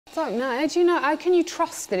Don't know. Do you know? How can you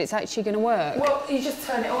trust that it's actually going to work? Well, you just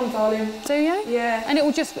turn it on, darling. Do you? Yeah. And it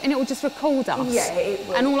will just record us. Yeah, it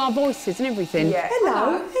will. And all our voices and everything. Yeah.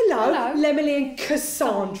 Hello. Lemily and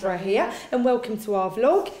Cassandra here, and welcome to our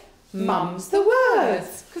vlog. Mum's the word.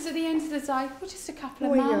 Because at the end of the day, we're just a couple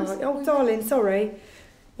of We mums. are. Oh, darling, sorry.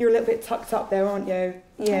 You're a little bit tucked up there, aren't you?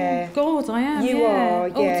 Yeah. Oh, God, I am. You are.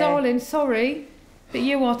 Yeah. Oh, darling, sorry, but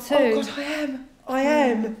you are too. Oh God, I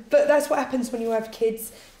am. But that's what happens when you have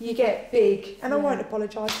kids. You get big, and I won't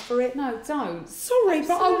apologise for it. No, don't. Sorry,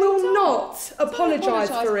 but I will not apologise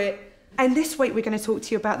apologise. for it. And this week we're going to talk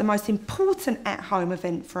to you about the most important at-home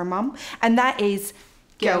event for a mum, and that is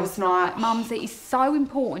girls' night. Mums, it is so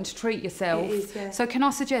important to treat yourself. It is, yeah. So can I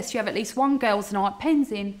suggest you have at least one girls' night,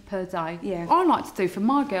 pens in, per day. Yeah. What I like to do for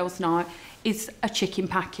my girls' night is a chicken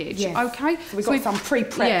package. Yes. Okay? So we've got some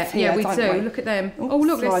pre-prepped here, Yeah, we don't do. we? Look at them. Oh, Oh,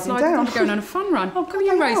 look, let's sliding slide down. down. Going on a fun run. Oh, What are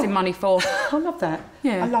you raising money for? I love that.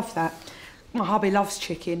 Yeah. I love that. My hubby loves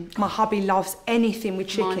chicken. My hubby loves anything with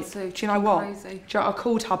chicken. Mine too. Do you know what? Crazy. Do you know what I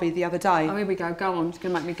called hubby the other day? Oh, here we go. Go on. It's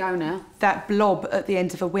going to make me go now. That blob at the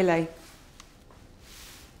end of a willy.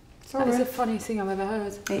 That is the funniest thing I've ever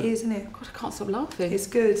heard. It is, isn't it? God, I can't stop laughing. It's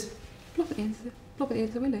good. Blob at the end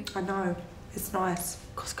of the willy. I know. It's nice.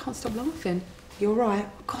 God, I can't stop laughing. You're right.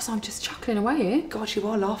 God, I'm just chuckling away here. God, you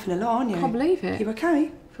are laughing a lot, aren't you? I can't believe it. You okay?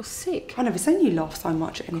 I feel sick. I've never seen you laugh so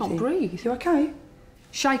much at anything. Can't breathe. You okay?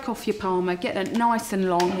 Shake off your Parma, get that nice and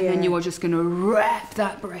long, and then you are just going to wrap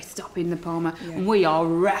that breast up in the Parma. Yeah. And we are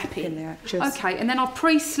wrapping. In there, just... Okay, and then I've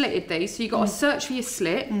pre-slitted these, so you've got to search for your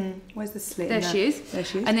slit. Where's the slit? There in she is. There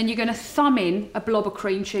she is. And then you're going to thumb in a blob of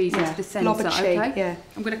cream cheese into the centre, blob of cheese, okay? yeah.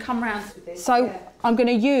 I'm going to come round with this. So I'm going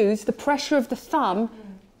to use the pressure of the thumb,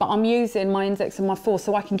 but I'm using my index and my forefinger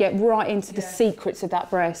so I can get right into the secrets of that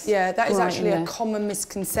breast. Yeah, that is Right actually in a there. common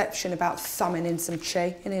misconception about thumbing in some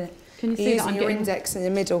cheese, isn't it? Can you see You're that using I'm your getting... index in the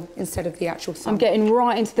middle instead of the actual thumb. I'm getting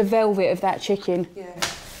right into the velvet of that chicken. Yeah.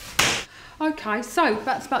 Okay, so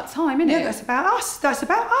that's about time, isn't it? Yeah, that's about us. That's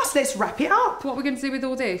about us. Let's wrap it up. So what are we going to do with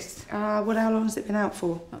all this? Well, how long has it been out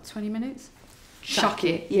for? About 20 minutes? Chuck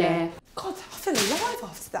it, yeah. God, I feel alive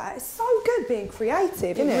after that. It's so good being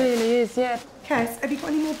creative, isn't it? really is, yeah. Cass, have you got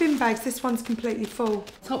any more bin bags? This one's completely full.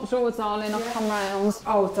 Top drawer, darling, I'll come round.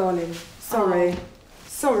 Oh, darling. Sorry.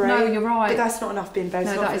 Sorry. No, you're right. But that's not enough bin bags.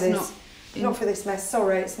 No, not that for is this. not. Not for this mess.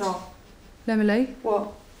 Sorry, it's not. Lemily,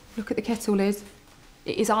 What? look at the kettle lid.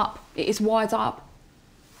 It is up. It is wide up.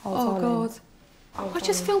 Oh, darling. God. Oh, I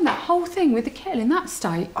just filmed that whole thing with the kettle in that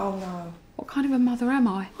state. Oh, no. What kind of a mother am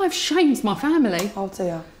I? I've shamed my family. Oh,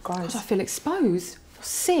 dear. God, Gross. I feel exposed. I feel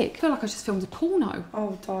sick. I feel like I just filmed a porno.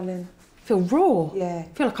 Oh, darling. I feel raw. Yeah.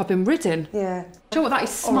 I feel like I've been ridden. Yeah. Do you know what that is?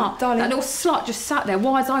 Smut. All right, darling. That little slut just sat there,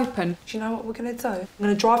 wide open. Do you know what we're going to do? I'm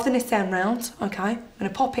going to drive the Nissan round, okay? I'm going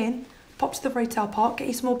to pop in, pop to the retail park, get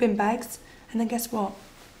you some more bin bags, and then guess what?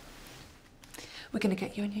 We're going to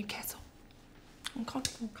get you a new kettle. Okay?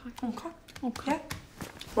 Okay. Okay. Yeah?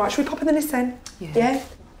 Right, should we pop in the Nissan? Yeah. Yeah?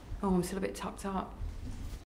 Oh, I'm still a bit tucked up.